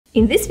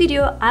In this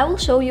video, I will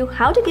show you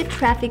how to get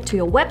traffic to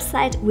your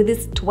website with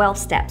these 12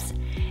 steps.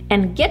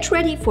 And get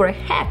ready for a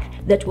hack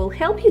that will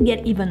help you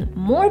get even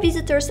more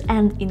visitors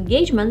and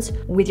engagements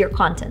with your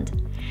content.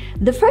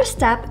 The first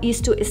step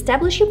is to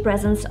establish your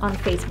presence on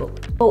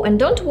Facebook. Oh, and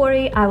don't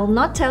worry, I will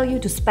not tell you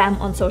to spam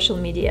on social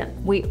media.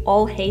 We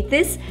all hate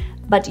this,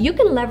 but you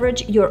can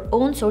leverage your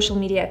own social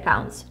media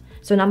accounts.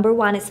 So number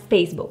one is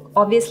Facebook.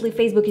 Obviously,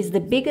 Facebook is the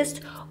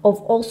biggest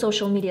of all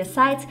social media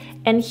sites,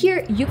 and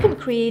here you can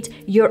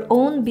create your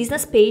own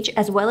business page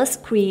as well as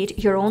create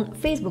your own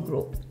Facebook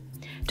group.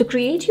 To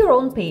create your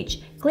own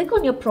page, click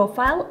on your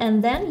profile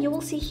and then you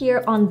will see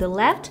here on the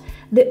left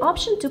the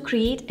option to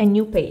create a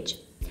new page.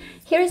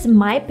 Here is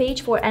my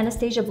page for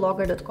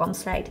anastasiablogger.com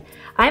site.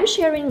 I'm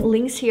sharing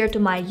links here to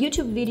my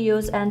YouTube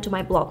videos and to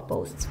my blog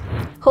posts.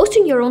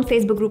 Hosting your own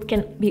Facebook group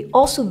can be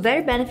also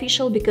very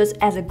beneficial because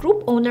as a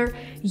group owner,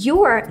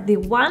 you are the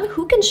one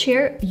who can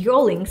share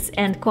your links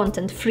and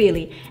content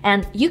freely,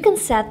 and you can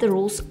set the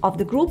rules of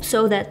the group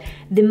so that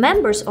the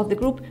members of the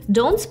group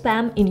don't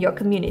spam in your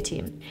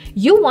community.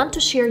 You want to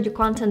share your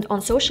content on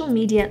social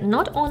media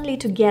not only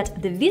to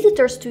get the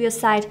visitors to your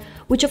site,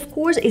 which of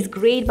course is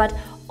great, but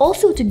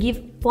also to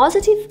give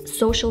positive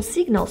social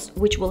signals,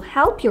 which will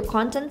help your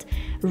content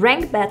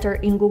rank better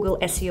in Google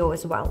SEO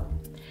as well.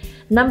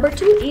 Number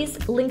two is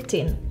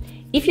LinkedIn.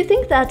 If you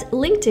think that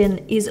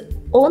LinkedIn is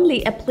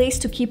only a place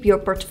to keep your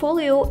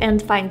portfolio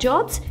and find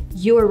jobs,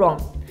 you are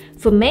wrong.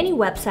 For many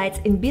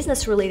websites in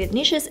business-related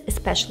niches,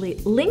 especially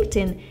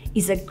LinkedIn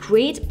is a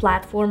great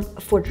platform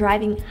for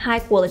driving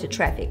high-quality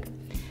traffic.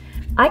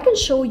 I can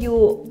show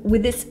you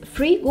with this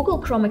free Google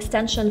Chrome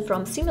extension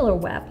from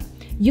SimilarWeb.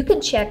 You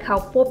can check how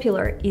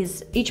popular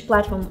is each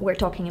platform we're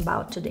talking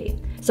about today.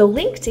 So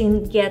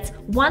LinkedIn gets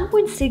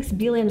 1.6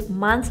 billion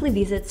monthly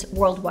visits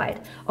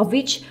worldwide, of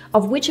which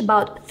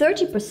about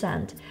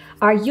 30%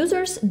 are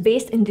users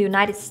based in the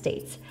United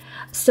States.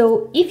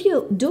 So if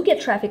you do get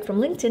traffic from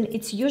LinkedIn,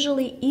 it's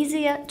usually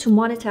easier to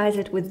monetize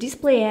it with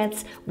display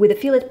ads, with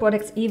affiliate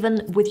products,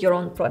 even with your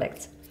own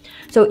products.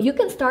 So you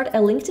can start a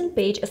LinkedIn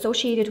page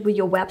associated with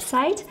your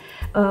website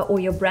or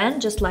your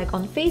brand, just like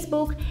on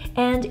Facebook,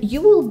 and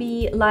you will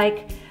be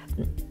like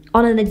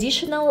on an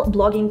additional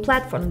blogging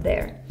platform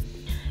there.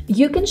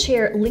 You can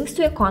share links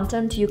to your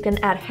content, you can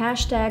add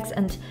hashtags,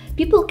 and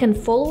people can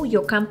follow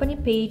your company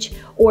page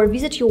or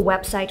visit your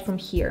website from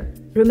here.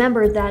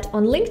 Remember that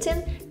on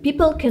LinkedIn,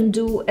 people can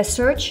do a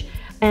search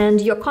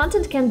and your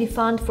content can be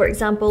found. For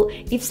example,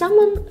 if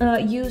someone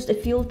used a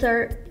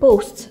filter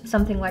posts,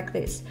 something like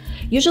this.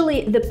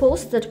 Usually the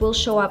posts that will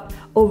show up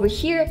over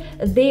here,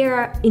 they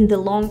are in the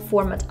long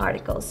format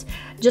articles.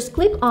 Just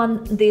click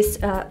on this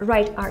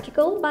write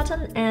article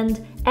button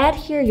and add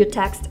here your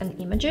text and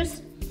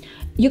images.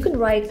 You can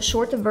write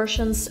shorter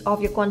versions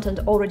of your content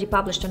already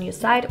published on your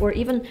site, or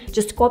even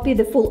just copy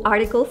the full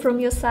article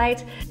from your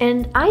site.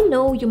 And I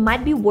know you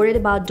might be worried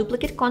about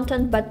duplicate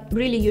content, but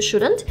really you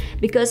shouldn't,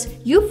 because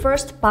you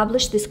first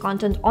published this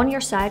content on your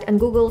site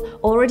and Google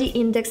already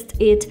indexed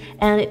it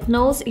and it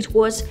knows it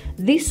was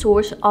the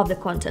source of the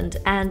content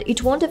and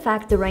it won't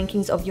affect the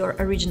rankings of your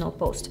original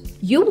post.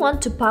 You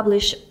want to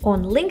publish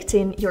on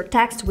LinkedIn your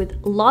text with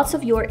lots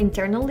of your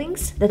internal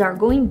links that are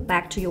going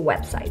back to your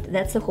website.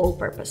 That's the whole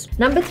purpose.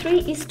 Number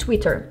three is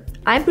Twitter.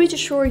 I'm pretty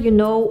sure you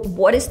know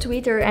what is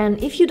Twitter,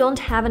 and if you don't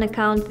have an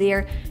account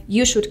there,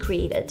 you should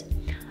create it.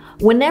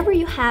 Whenever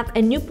you have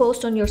a new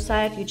post on your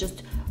site, you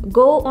just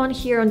go on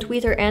here on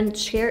Twitter and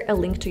share a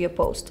link to your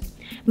post.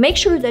 Make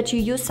sure that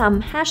you use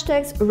some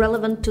hashtags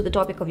relevant to the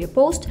topic of your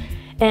post,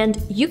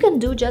 and you can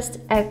do just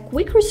a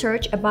quick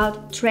research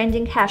about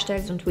trending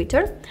hashtags on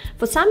Twitter.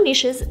 For some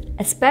niches,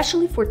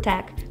 especially for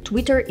tech,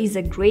 Twitter is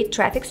a great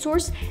traffic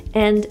source,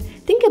 and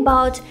think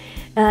about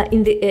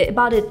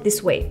it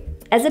this way.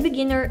 As a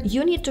beginner,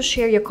 you need to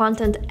share your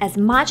content as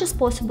much as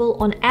possible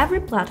on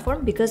every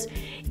platform, because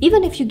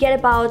even if you get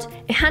about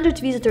 100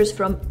 visitors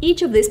from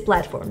each of these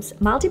platforms,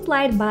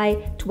 multiplied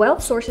by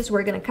 12 sources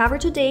we're going to cover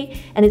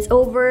today, and it's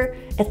over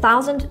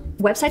 1,000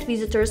 website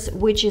visitors,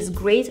 which is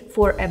great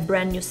for a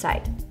brand new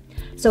site.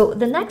 So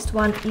the next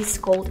one is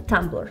called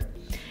Tumblr.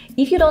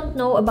 If you don't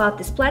know about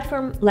this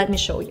platform, let me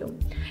show you.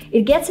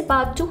 It gets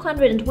about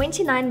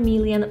 229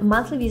 million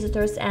monthly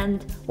visitors,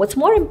 and what's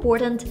more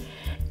important,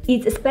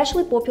 it's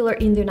especially popular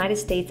in the United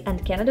States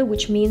and Canada,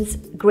 which means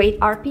great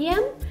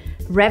RPM,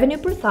 revenue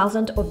per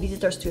thousand of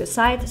visitors to your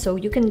site, so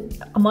you can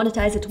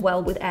monetize it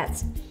well with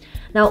ads.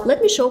 Now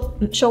let me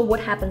show what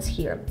happens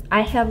here.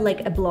 I have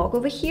like a blog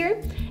over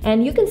here,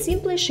 and you can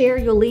simply share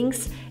your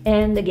links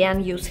and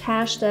again use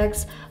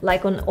hashtags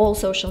like on all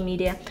social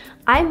media.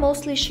 I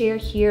mostly share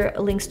here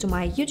links to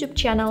my YouTube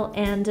channel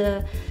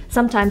and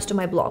sometimes to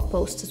my blog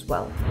posts as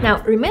well.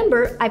 Now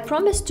remember, I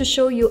promised to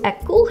show you a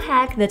cool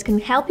hack that can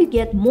help you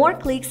get more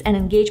clicks and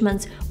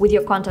engagements with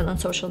your content on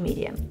social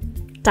media.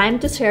 Time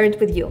to share it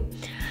with you.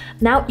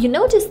 Now you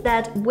notice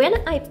that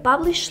when I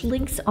publish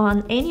links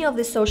on any of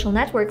the social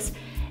networks,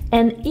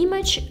 an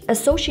image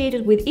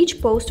associated with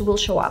each post will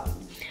show up.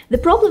 The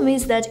problem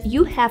is that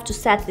you have to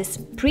set this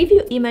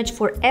preview image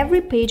for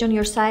every page on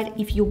your site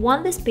if you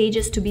want these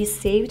pages to be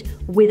saved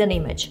with an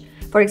image.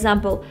 For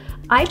example,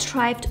 I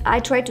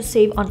tried to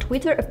save on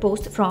Twitter a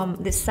post from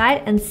this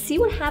site and see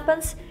what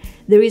happens.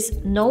 There is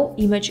no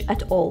image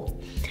at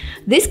all.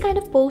 This kind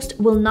of post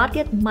will not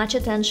get much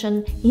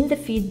attention in the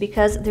feed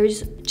because there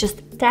is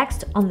just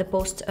text on the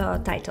post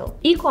title.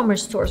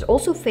 E-commerce stores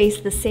also face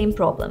the same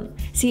problem.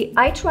 See,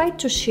 I tried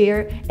to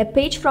share a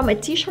page from a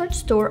t-shirt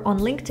store on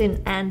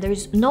LinkedIn and there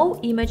is no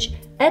image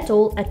at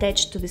all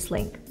attached to this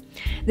link.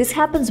 This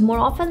happens more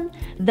often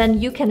than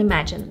you can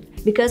imagine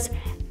because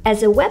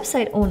as a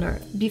website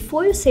owner,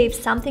 before you save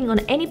something on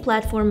any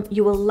platform,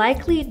 you will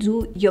likely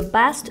do your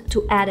best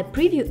to add a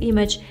preview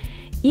image,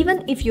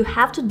 even if you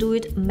have to do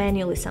it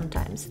manually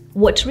sometimes.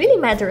 What really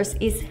matters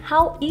is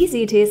how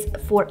easy it is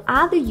for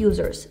other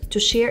users to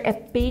share a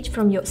page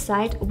from your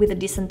site with a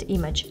decent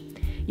image.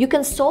 You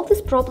can solve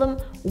this problem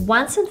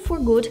once and for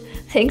good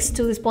thanks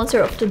to the sponsor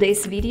of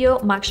today's video,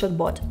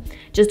 MugshotBot.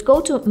 Just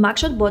go to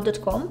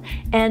mugshotbot.com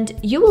and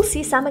you will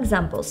see some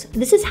examples.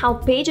 This is how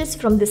pages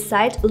from this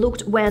site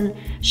looked when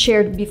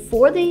shared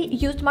before they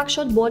used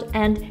MugshotBot,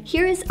 and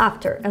here is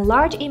after, a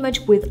large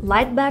image with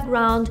light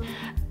background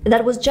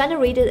that was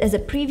generated as a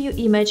preview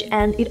image,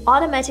 and it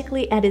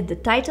automatically added the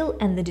title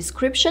and the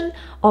description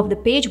of the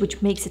page,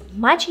 which makes it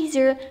much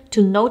easier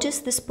to notice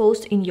this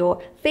post in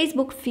your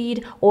Facebook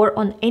feed or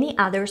on any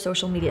other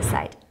social media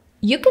site.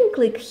 You can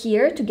click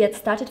here to get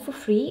started for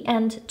free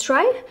and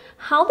try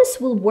how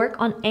this will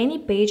work on any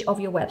page of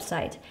your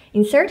website.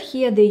 Insert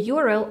here the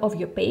URL of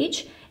your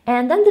page,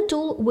 and then the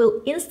tool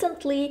will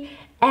instantly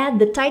add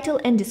the title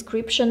and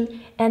description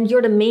and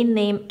your domain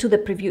name to the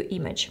preview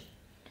image.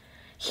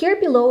 Here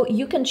below,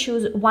 you can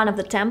choose one of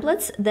the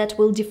templates that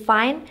will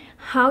define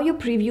how your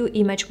preview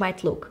image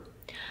might look.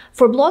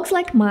 For blogs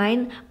like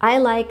mine, I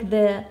like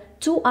the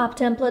 2-up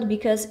template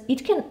because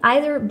it can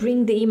either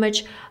bring the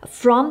image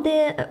from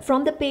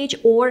the page,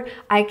 or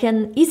I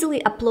can easily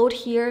upload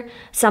here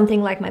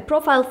something like my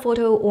profile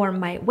photo or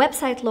my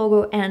website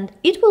logo, and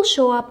it will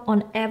show up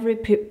on every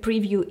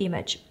preview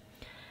image.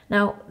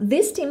 Now,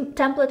 this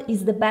template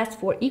is the best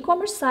for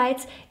e-commerce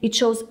sites. It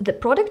shows the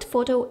product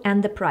photo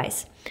and the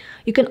price.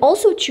 You can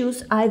also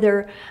choose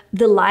either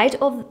the light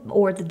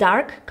or the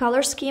dark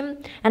color scheme.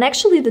 And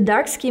actually, the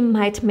dark scheme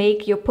might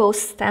make your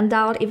post stand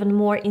out even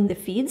more in the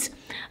feeds,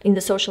 in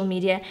the social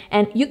media.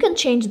 And you can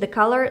change the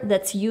color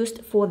that's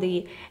used for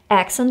the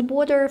accent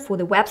border, for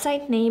the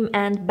website name,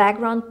 and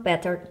background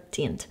pattern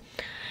tint.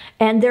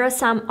 And there are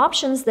some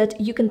options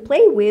that you can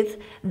play with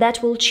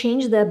that will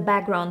change the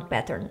background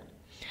pattern.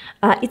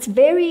 It's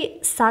very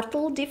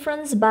subtle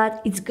difference,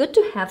 but it's good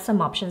to have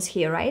some options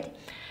here, right?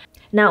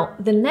 Now,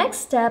 the next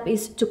step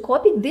is to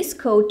copy this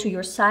code to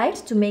your site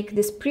to make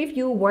this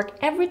preview work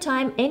every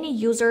time any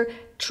user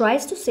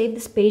tries to save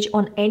this page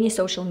on any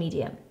social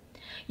media.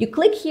 You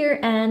click here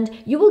and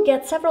you will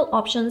get several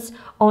options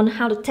on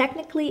how to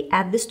technically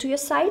add this to your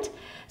site.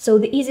 So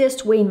the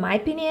easiest way, in my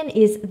opinion,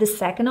 is the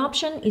second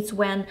option. It's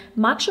when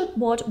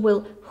MugshotBot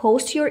will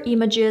host your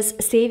images,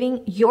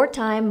 saving your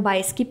time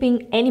by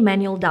skipping any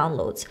manual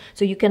downloads.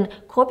 So you can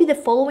copy the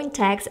following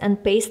tags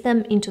and paste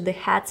them into the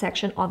head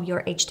section of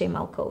your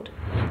HTML code.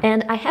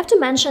 And I have to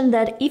mention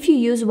that if you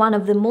use one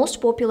of the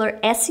most popular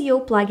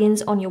SEO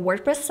plugins on your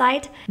WordPress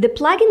site, the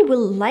plugin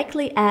will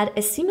likely add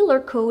a similar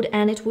code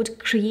and it would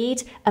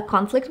create a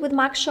conflict with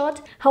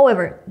Mugshot.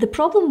 However, the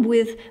problem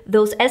with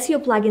those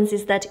SEO plugins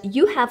is that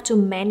you have to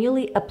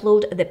manually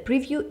upload the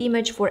preview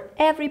image for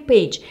every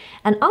page,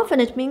 and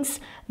often it means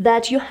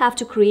that you have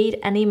to create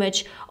an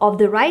image of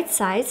the right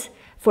size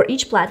for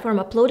each platform,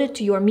 upload it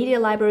to your media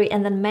library,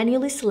 and then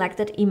manually select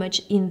that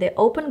image in the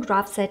Open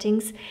Graph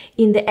settings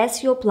in the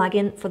SEO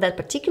plugin for that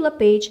particular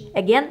page,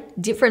 again,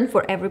 different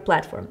for every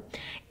platform.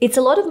 It's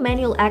a lot of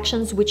manual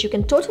actions which you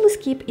can totally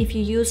skip if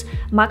you use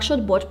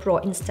MugshotBot Pro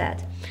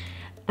instead.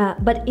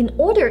 But in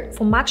order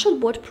for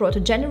MugshotBot Pro to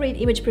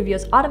generate image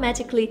previews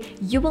automatically,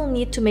 you will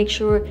need to make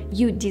sure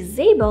you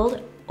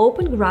disabled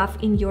Open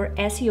Graph in your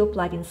SEO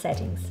plugin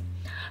settings.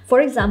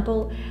 For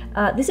example,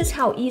 this is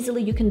how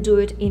easily you can do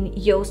it in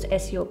Yoast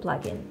SEO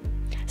plugin.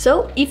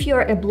 So if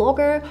you're a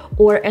blogger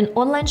or an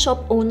online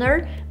shop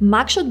owner,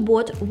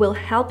 MugshotBot will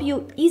help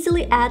you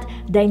easily add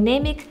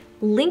dynamic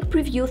link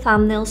preview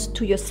thumbnails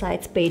to your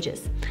site's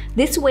pages.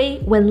 This way,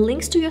 when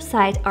links to your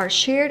site are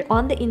shared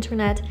on the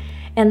internet,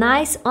 a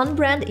nice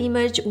on-brand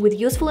image with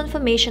useful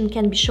information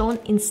can be shown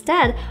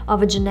instead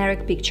of a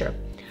generic picture.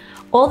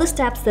 All the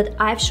steps that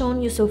I've shown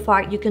you so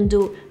far you can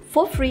do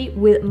for free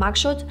with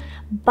Mugshot,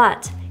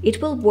 but it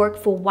will work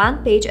for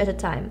one page at a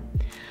time,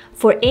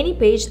 for any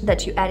page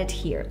that you added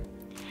here.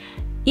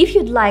 If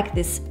you'd like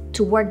this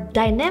to work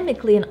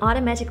dynamically and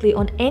automatically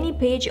on any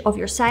page of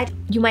your site,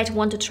 you might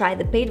want to try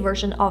the paid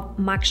version of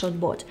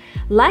MugshotBot.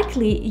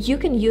 Likely, you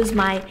can use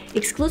my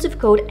exclusive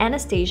code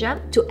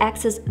Anastasia to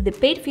access the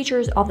paid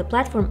features of the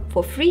platform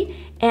for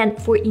free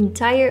and for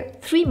entire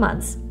 3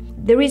 months.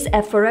 There is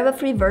a forever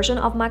free version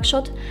of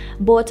Mugshot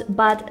bot,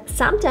 but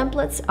some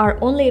templates are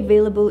only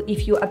available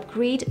if you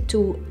upgrade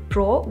to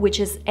Pro, which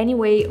is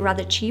anyway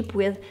rather cheap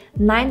with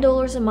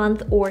 $9 a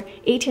month or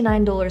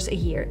 $89 a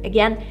year.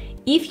 Again,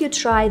 if you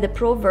try the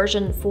Pro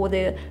version for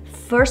the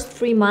first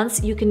 3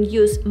 months, you can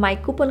use my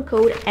coupon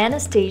code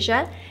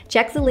Anastasia.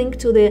 Check the link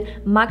to the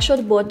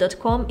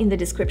mugshotbot.com in the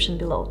description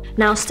below.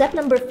 Now, step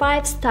number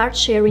 5, start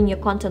sharing your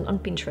content on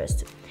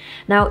Pinterest.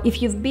 Now,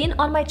 if you've been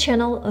on my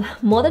channel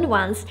more than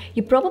once,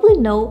 you probably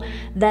know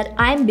that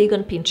I'm big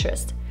on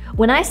Pinterest.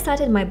 When I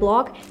started my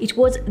blog, it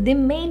was the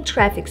main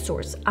traffic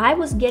source. I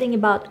was getting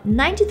about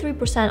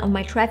 93% of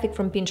my traffic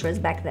from Pinterest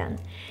back then.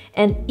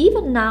 And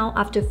even now,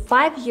 after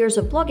 5 years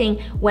of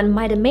blogging, when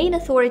my domain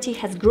authority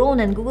has grown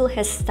and Google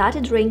has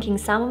started ranking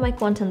some of my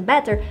content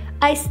better,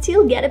 I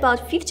still get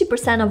about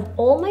 50% of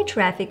all my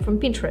traffic from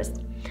Pinterest.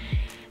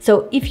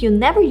 So if you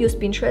never use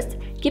Pinterest,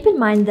 keep in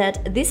mind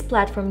that this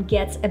platform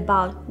gets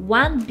about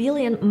 1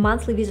 billion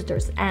monthly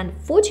visitors, and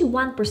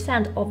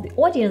 41% of the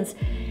audience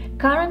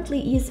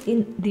currently is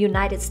in the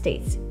United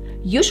States.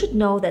 You should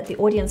know that the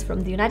audience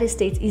from the United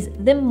States is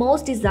the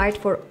most desired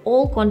for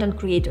all content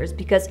creators,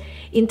 because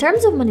in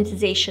terms of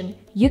monetization,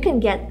 you can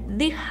get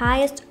the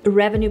highest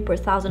revenue per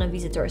thousand of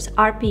visitors,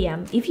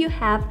 RPM, if you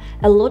have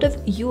a lot of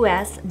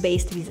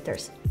US-based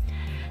visitors.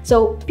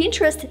 So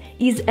Pinterest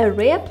is a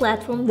rare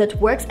platform that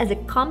works as a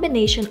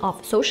combination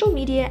of social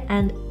media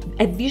and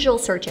a visual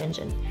search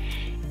engine.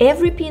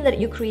 Every pin that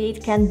you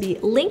create can be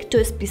linked to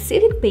a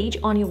specific page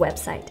on your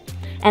website.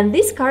 And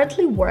this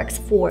currently works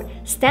for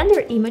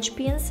standard image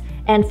pins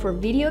and for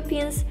video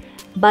pins,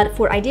 but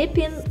for idea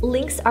pin,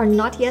 links are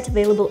not yet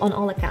available on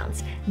all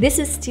accounts. This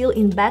is still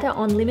in beta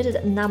on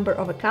limited number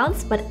of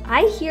accounts, but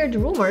I heard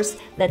rumors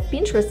that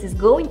Pinterest is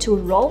going to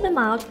roll them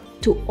out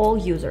to all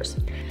users.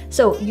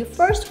 So you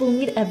first will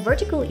need a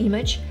vertical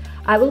image.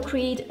 I will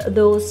create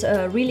those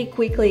really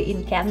quickly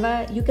in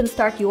Canva. You can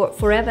start your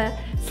forever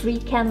free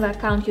Canva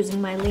account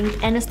using my link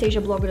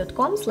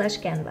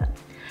anastasiablogger.com/Canva.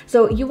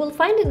 So you will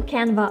find in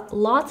Canva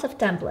lots of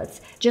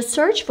templates. Just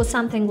search for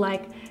something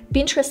like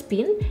Pinterest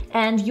pin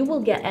and you will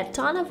get a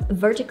ton of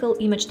vertical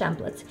image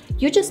templates.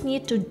 You just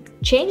need to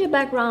change the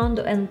background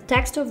and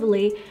text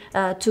overlay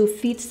to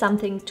fit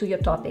something to your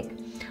topic.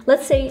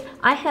 Let's say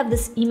I have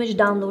this image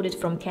downloaded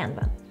from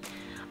Canva.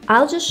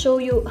 I'll just show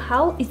you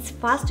how it's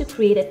fast to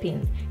create a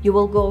pin. You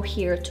will go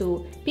here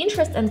to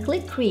Pinterest and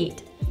click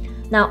Create.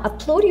 Now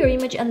upload your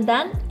image, and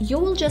then you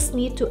will just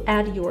need to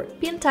add your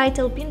pin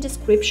title, pin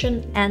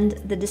description, and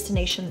the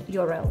destination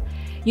URL.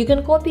 You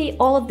can copy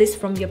all of this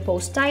from your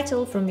post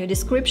title, from your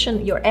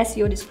description, your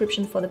SEO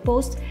description for the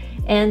post,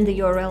 and the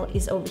URL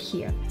is over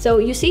here. So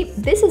you see,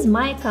 this is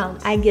my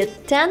account. I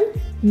get 10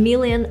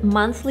 million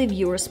monthly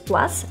viewers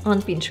plus on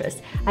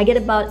Pinterest. I get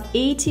about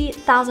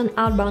 80,000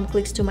 outbound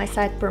clicks to my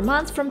site per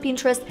month from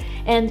Pinterest.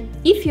 And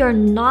if you're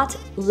not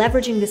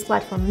leveraging this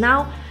platform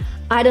now,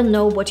 I don't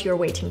know what you're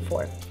waiting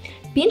for.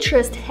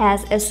 Pinterest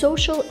has a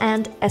social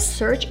and a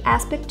search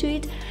aspect to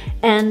it,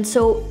 and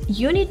so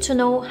you need to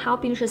know how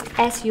Pinterest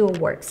SEO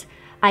works.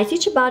 I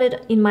teach about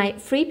it in my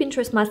free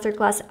Pinterest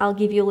masterclass. I'll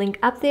give you a link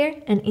up there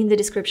and in the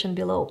description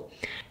below.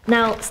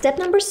 Now, step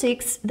number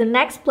 6, the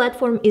next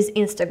platform is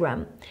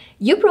Instagram.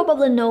 You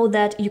probably know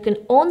that you can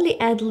only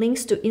add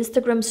links to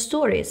Instagram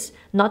stories,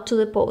 not to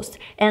the post,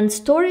 and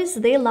stories,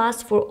 they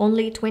last for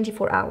only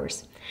 24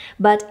 hours.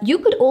 But you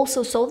could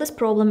also solve this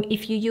problem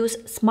if you use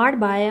Smart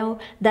Bio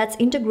that's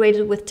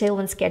integrated with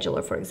Tailwind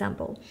Scheduler, for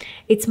example.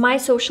 It's my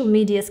social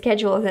media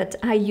scheduler that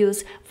I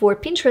use for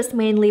Pinterest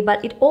mainly,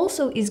 but it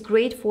also is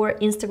great for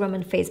Instagram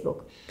and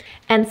Facebook.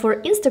 And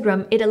for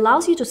Instagram, it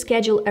allows you to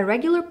schedule a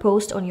regular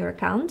post on your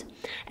account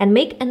and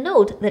make a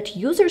note that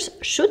users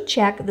should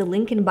check the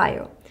link in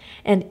bio.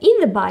 And in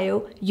the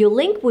bio, your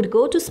link would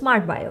go to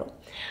Smart Bio.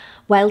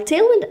 While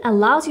Tailwind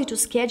allows you to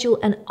schedule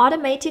an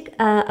automatic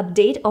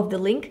update of the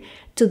link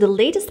to the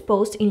latest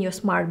post in your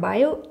Smart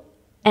Bio,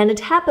 and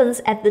it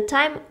happens at the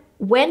time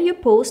when your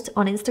post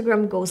on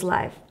Instagram goes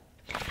live.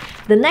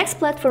 The next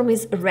platform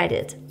is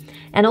Reddit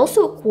and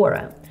also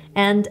Quora.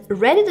 And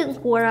Reddit and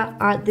Quora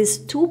are these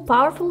two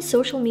powerful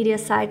social media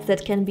sites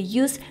that can be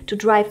used to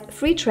drive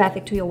free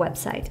traffic to your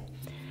website.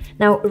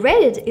 Now,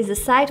 Reddit is a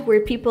site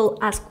where people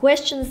ask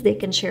questions, they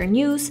can share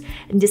news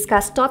and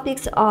discuss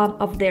topics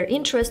of their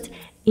interest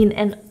in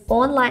an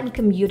online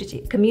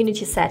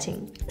community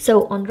setting.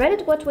 So on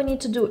Reddit, what we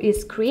need to do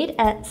is create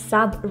a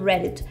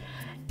subreddit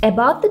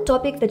about the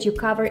topic that you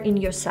cover in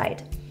your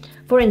site.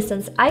 For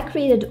instance, I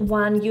created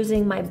one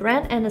using my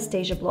brand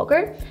Anastasia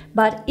blogger,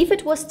 but if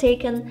it was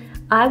taken,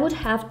 I would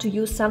have to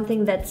use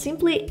something that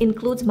simply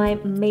includes my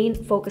main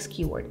focus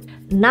keyword.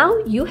 Now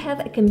you have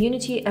a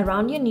community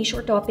around your niche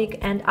or topic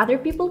and other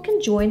people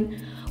can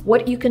join.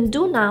 What you can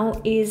do now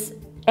is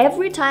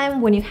every time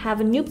when you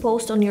have a new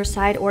post on your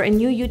site or a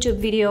new YouTube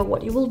video,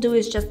 what you will do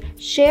is just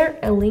share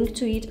a link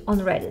to it on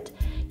Reddit.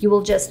 You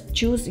will just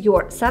choose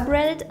your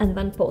subreddit and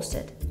then post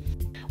it.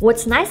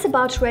 What's nice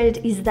about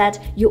Reddit is that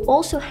you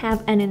also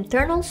have an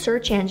internal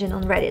search engine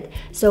on Reddit.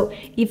 So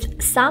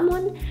if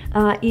someone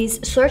is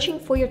searching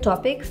for your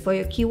topic, for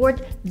your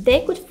keyword,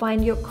 they could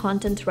find your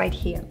content right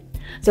here.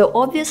 So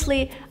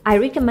obviously, I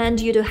recommend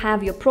you to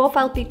have your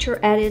profile picture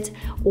added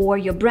or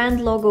your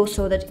brand logo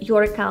so that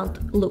your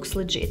account looks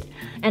legit.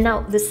 And now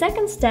the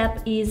second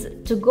step is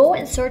to go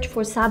and search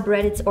for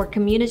subreddits or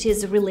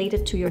communities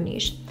related to your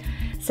niche.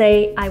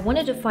 Say, I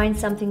wanted to find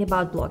something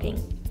about blogging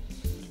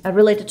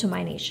related to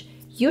my niche.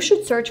 You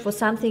should search for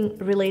something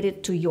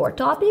related to your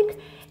topic.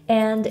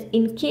 And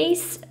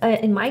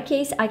in my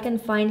case, I can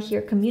find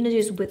here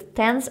communities with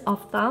tens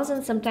of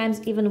thousands,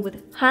 sometimes even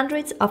with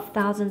hundreds of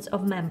thousands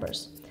of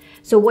members.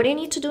 So what you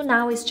need to do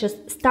now is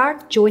just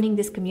start joining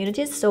these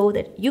communities so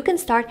that you can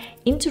start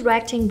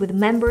interacting with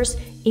members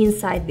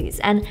inside these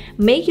and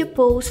make your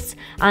posts,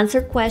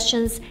 answer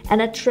questions,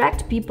 and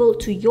attract people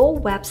to your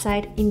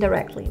website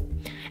indirectly.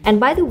 And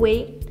by the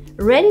way,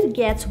 Reddit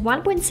gets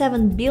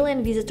 1.7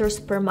 billion visitors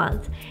per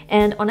month,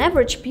 and on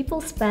average, people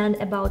spend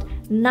about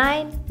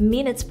 9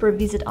 minutes per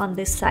visit on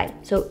this site.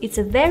 So it's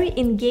a very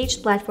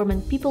engaged platform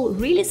and people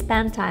really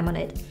spend time on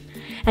it.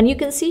 And you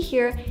can see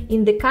here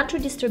in the country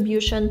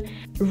distribution,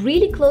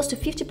 really close to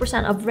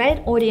 50% of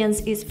Reddit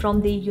audience is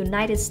from the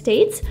United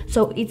States.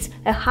 So it's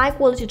a high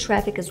quality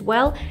traffic as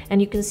well.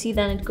 And you can see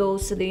then it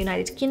goes to the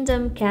United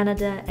Kingdom,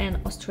 Canada, and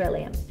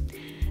Australia.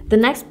 The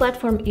next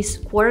platform is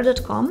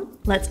Quora.com.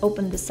 Let's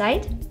open the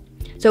site.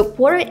 So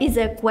Quora is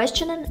a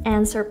question and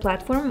answer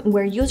platform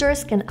where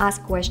users can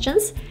ask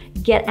questions,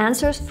 get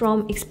answers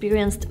from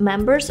experienced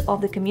members of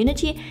the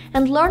community,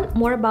 and learn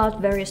more about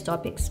various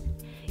topics.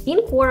 In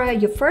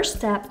Quora, your first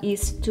step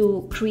is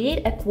to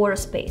create a Quora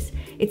space.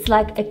 It's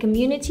like a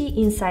community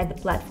inside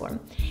the platform.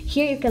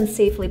 Here you can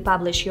safely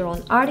publish your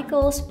own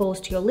articles,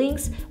 post your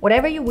links,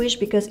 whatever you wish,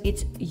 because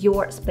it's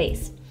your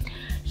space.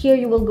 Here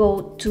you will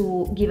go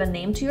to give a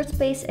name to your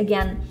space.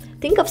 Again,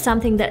 think of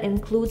something that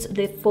includes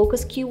the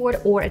focus keyword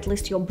or at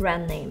least your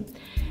brand name.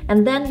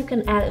 And then you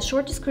can add a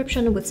short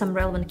description with some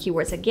relevant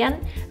keywords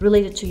again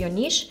related to your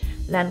niche.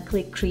 Then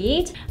click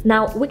create.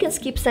 Now we can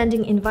skip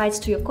sending invites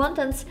to your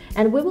contents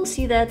and we will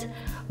see that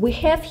we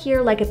have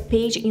here like a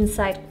page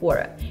inside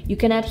Quora. You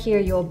can add here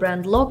your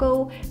brand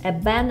logo, a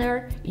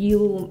banner,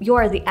 you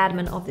are the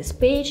admin of this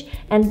page.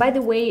 And by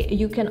the way,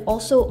 you can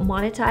also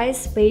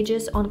monetize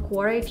pages on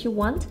Quora if you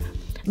want.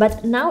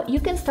 But now you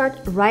can start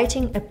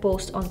writing a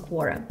post on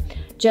Quora.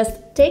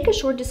 Just take a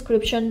short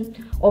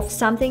description of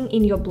something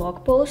in your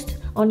blog post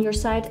on your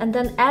site and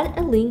then add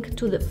a link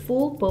to the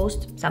full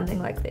post, something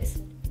like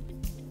this.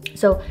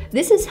 So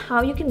this is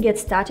how you can get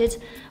started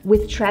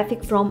with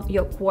traffic from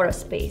your Quora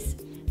space.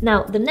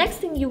 Now, the next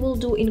thing you will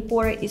do in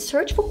Quora is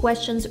search for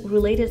questions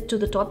related to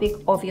the topic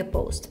of your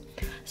post.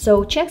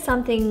 So check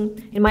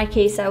something, in my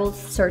case, I will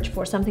search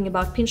for something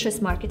about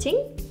Pinterest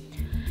marketing.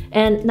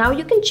 And now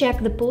you can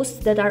check the posts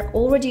that are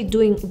already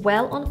doing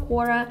well on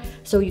Quora,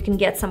 so you can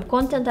get some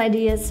content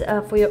ideas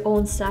for your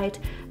own site.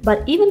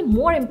 But even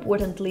more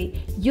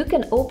importantly, you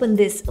can open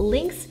these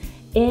links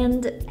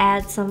and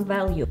add some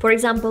value. For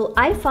example,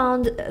 I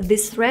found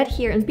this thread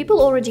here and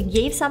people already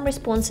gave some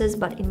responses,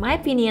 but in my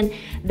opinion,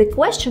 the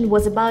question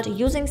was about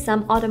using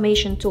some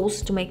automation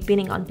tools to make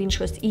pinning on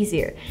Pinterest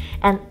easier.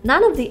 And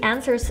none of the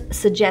answers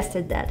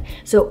suggested that.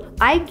 So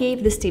I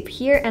gave this tip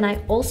here and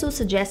I also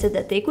suggested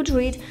that they could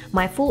read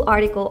my full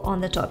article on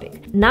the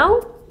topic.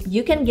 Now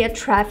you can get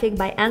traffic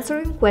by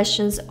answering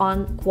questions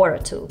on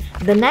Quora too.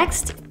 The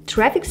next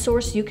traffic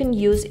source you can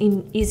use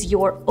is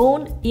your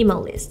own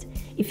email list.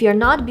 If you're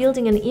not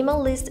building an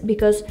email list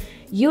because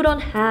you don't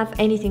have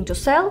anything to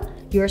sell,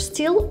 you're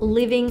still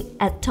leaving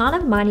a ton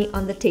of money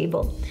on the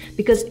table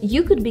because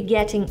you could be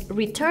getting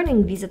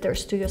returning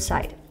visitors to your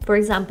site. For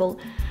example,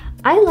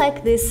 I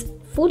like this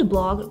food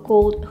blog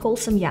called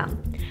Wholesome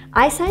Yum.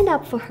 I signed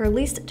up for her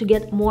list to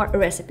get more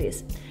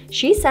recipes.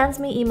 She sends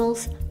me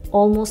emails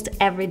almost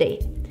every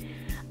day.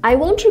 I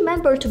won't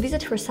remember to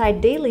visit her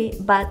site daily,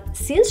 but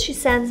since she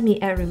sends me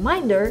a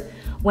reminder,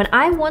 when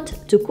I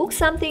want to cook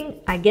something,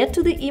 I get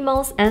to the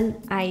emails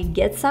and I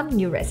get some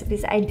new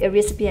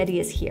recipe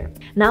ideas here.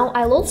 Now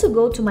I'll also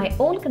go to my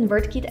own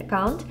ConvertKit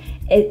account.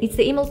 It's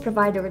the email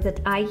provider that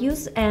I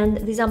use and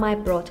these are my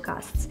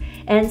broadcasts.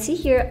 And see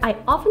here, I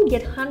often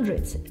get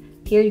hundreds.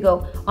 Here you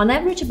go. On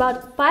average,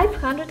 about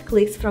 500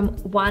 clicks from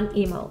one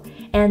email.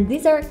 And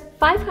these are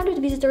 500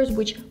 visitors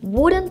which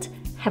wouldn't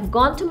have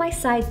gone to my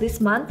site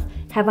this month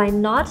have I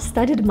not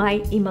studied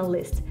my email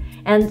list.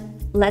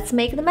 And let's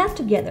make the math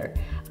together.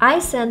 I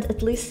send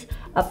at least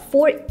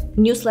 4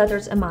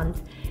 newsletters a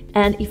month.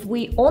 And if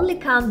we only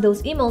count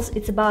those emails,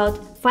 it's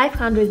about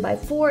 500 by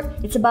 4.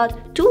 It's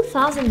about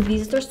 2,000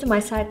 visitors to my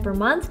site per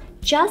month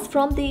just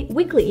from the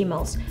weekly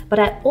emails. But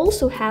I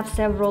also have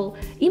several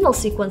email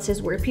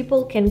sequences where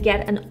people can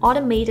get an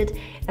automated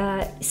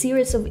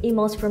series of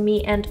emails from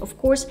me. And of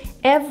course,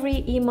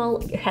 every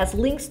email has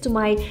links to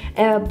my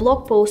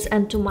blog posts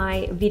and to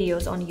my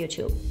videos on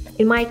YouTube.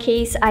 In my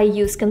case, I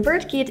use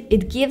ConvertKit.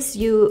 It gives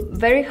you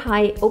very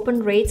high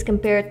open rates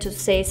compared to,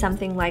 say,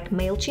 something like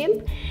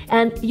MailChimp.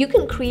 And you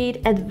can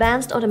create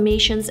advanced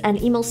automations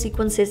and email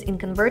sequences in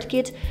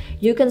ConvertKit.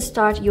 You can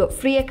start your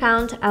free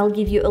account. I'll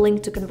give you a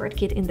link to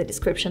ConvertKit in the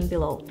description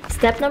below.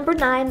 Step number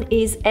 9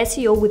 is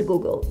SEO with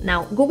Google.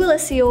 Now, Google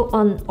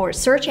SEO or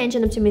search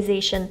engine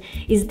optimization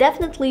is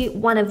definitely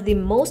one of the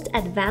most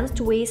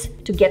advanced ways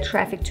to get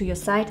traffic to your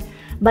site.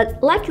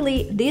 But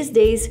luckily, these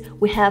days,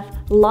 we have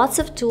lots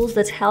of tools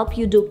that help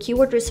you do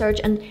keyword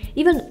research and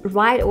even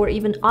write or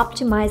even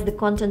optimize the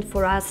content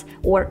for us,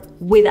 or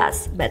with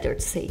us, better to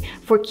say.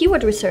 For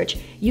keyword research,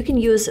 you can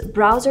use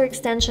browser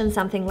extension,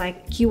 something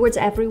like Keywords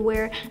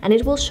Everywhere, and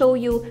it will show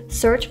you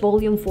search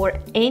volume for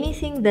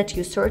anything that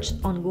you searched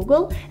on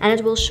Google, and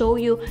it will show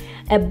you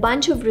a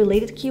bunch of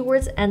related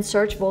keywords and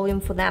search volume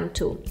for them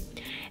too.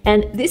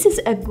 And this is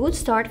a good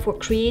start for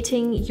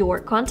creating your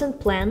content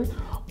plan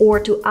or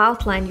to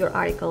outline your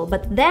article.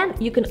 But then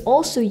you can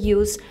also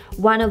use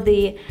one of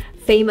the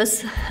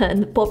famous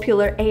and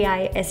popular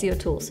AI SEO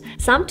tools.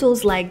 Some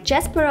tools like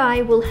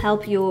Jasper.ai will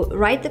help you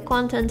write the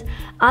content.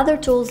 Other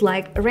tools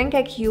like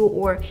RankIQ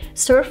or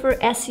Surfer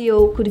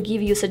SEO could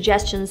give you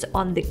suggestions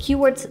on the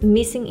keywords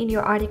missing in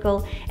your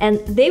article, and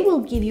they will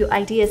give you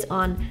ideas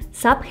on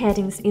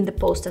subheadings in the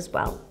post as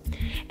well.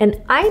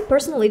 And I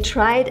personally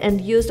tried and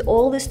used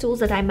all these tools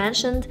that I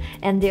mentioned,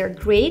 and they're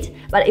great,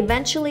 but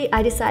eventually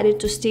I decided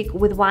to stick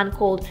with one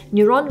called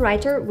Neuron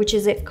Writer, which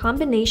is a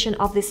combination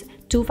of these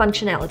two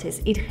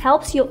functionalities. It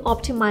helps you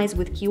optimize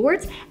with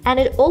keywords, and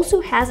it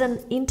also has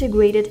an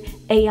integrated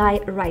AI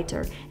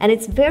writer, and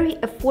it's very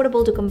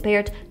affordable to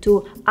compare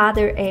to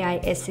other AI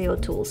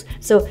SEO tools.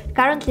 So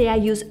currently I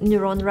use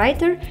Neuron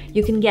Writer.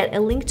 You can get a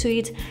link to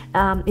it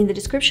in the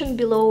description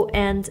below,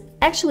 and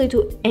actually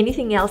to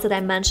anything else that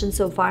I mentioned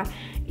so far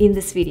in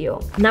this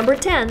video. Number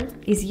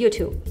 10 is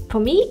YouTube. For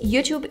me,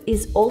 YouTube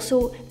is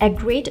also a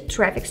great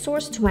traffic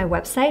source to my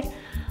website.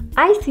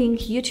 I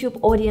think YouTube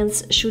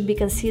audience should be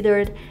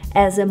considered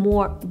as a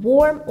more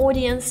warm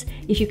audience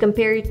if you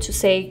compare it to,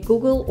 say,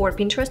 Google or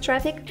Pinterest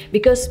traffic,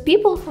 because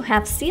people who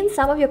have seen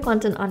some of your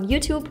content on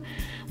YouTube,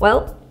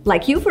 well,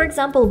 like you, for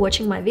example,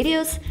 watching my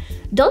videos,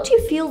 don't you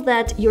feel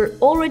that you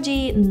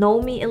already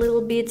know me a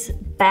little bit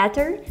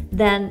better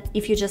than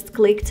if you just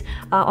clicked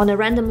on a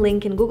random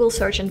link in Google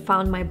search and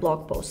found my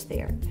blog post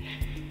there?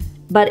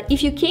 But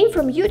if you came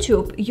from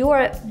YouTube,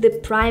 you're the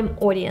prime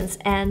audience,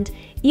 and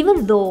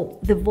even though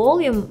the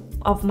volume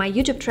of my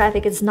YouTube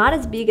traffic is not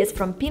as big as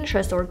from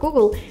Pinterest or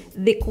Google,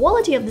 the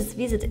quality of this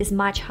visit is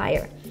much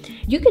higher.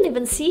 You can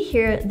even see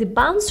here the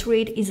bounce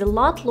rate is a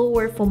lot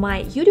lower for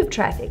my YouTube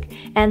traffic,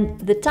 and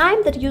the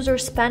time that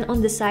users spend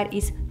on the site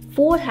is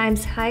 4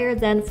 times higher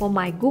than for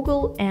my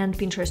Google and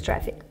Pinterest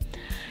traffic.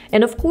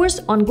 And of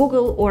course, on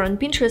Google or on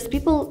Pinterest,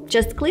 people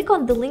just click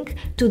on the link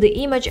to the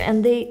image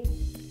and they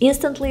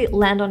instantly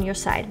land on your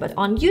site. But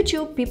on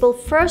YouTube, people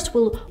first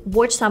will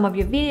watch some of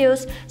your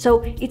videos,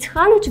 so it's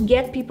harder to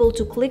get people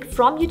to click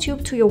from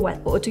YouTube to your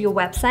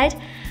website.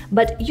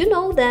 But you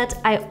know that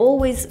I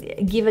always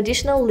give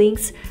additional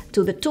links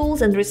to the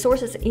tools and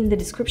resources in the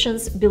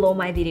descriptions below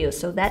my videos,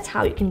 so that's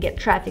how you can get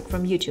traffic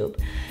from YouTube.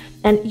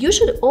 And you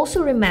should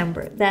also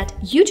remember that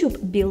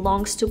YouTube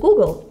belongs to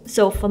Google.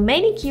 So for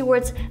many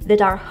keywords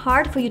that are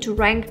hard for you to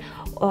rank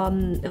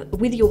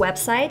with your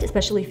website,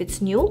 especially if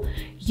it's new,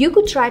 you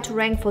could try to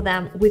rank for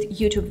them with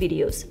YouTube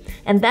videos.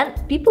 And then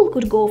people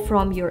could go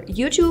from your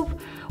YouTube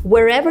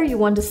wherever you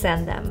want to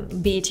send them,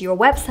 be it your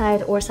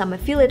website or some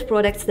affiliate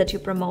products that you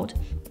promote.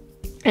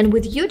 And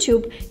with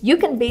YouTube, you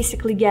can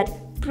basically get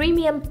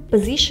premium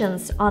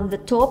positions on the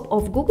top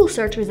of Google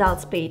search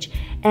results page.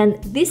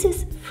 And this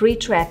is free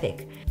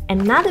traffic.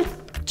 Another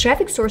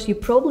traffic source you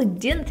probably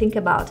didn't think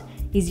about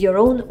is your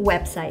own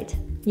website.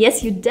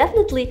 Yes, you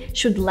definitely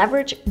should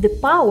leverage the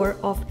power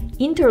of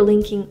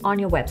interlinking on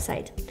your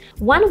website.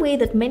 One way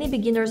that many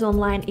beginners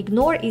online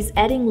ignore is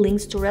adding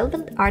links to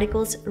relevant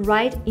articles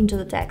right into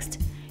the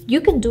text. You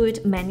can do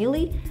it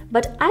manually,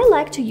 but I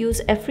like to use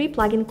a free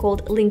plugin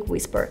called Link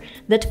Whisper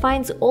that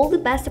finds all the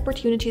best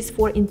opportunities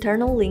for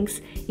internal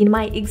links in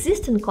my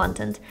existing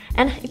content,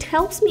 and it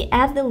helps me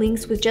add the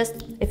links with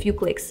just a few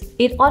clicks.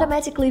 It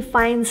automatically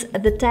finds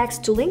the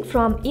text to link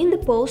from in the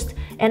post,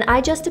 and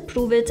I just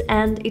approve it,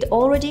 and it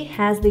already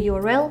has the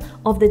URL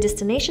of the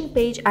destination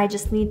page. I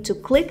just need to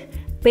click,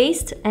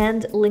 paste,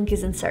 and link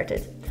is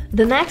inserted.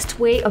 The next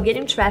way of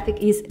getting traffic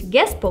is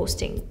guest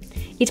posting.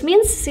 It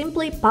means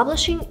simply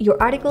publishing your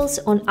articles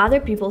on other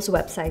people's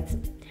websites.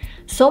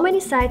 So many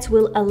sites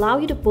will allow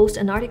you to post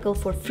an article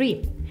for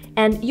free,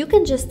 and you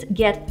can just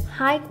get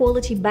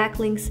high-quality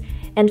backlinks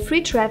and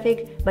free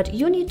traffic, but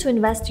you need to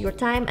invest your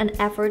time and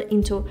effort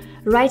into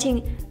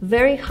writing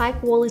very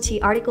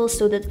high-quality articles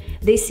so that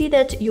they see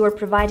that you are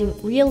providing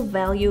real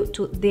value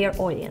to their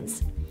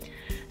audience.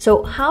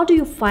 So how do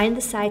you find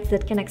the sites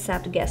that can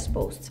accept guest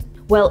posts?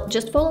 Well,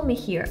 just follow me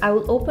here. I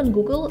will open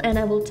Google and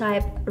I will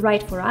type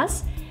 "Write for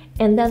Us"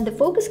 and then the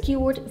focus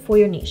keyword for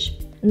your niche.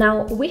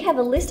 Now we have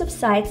a list of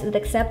sites that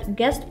accept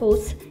guest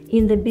posts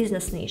in the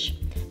business niche.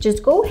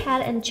 Just go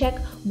ahead and check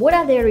what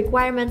are their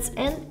requirements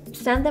and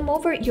send them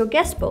over your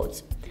guest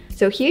posts.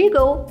 So here you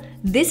go.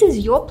 This is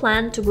your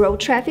plan to grow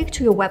traffic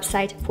to your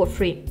website for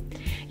free.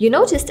 You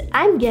noticed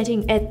I'm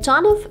getting a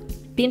ton of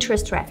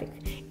Pinterest traffic.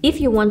 If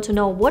you want to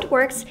know what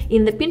works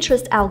in the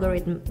Pinterest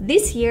algorithm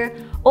this year,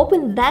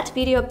 open that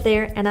video up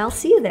there and I'll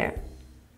see you there.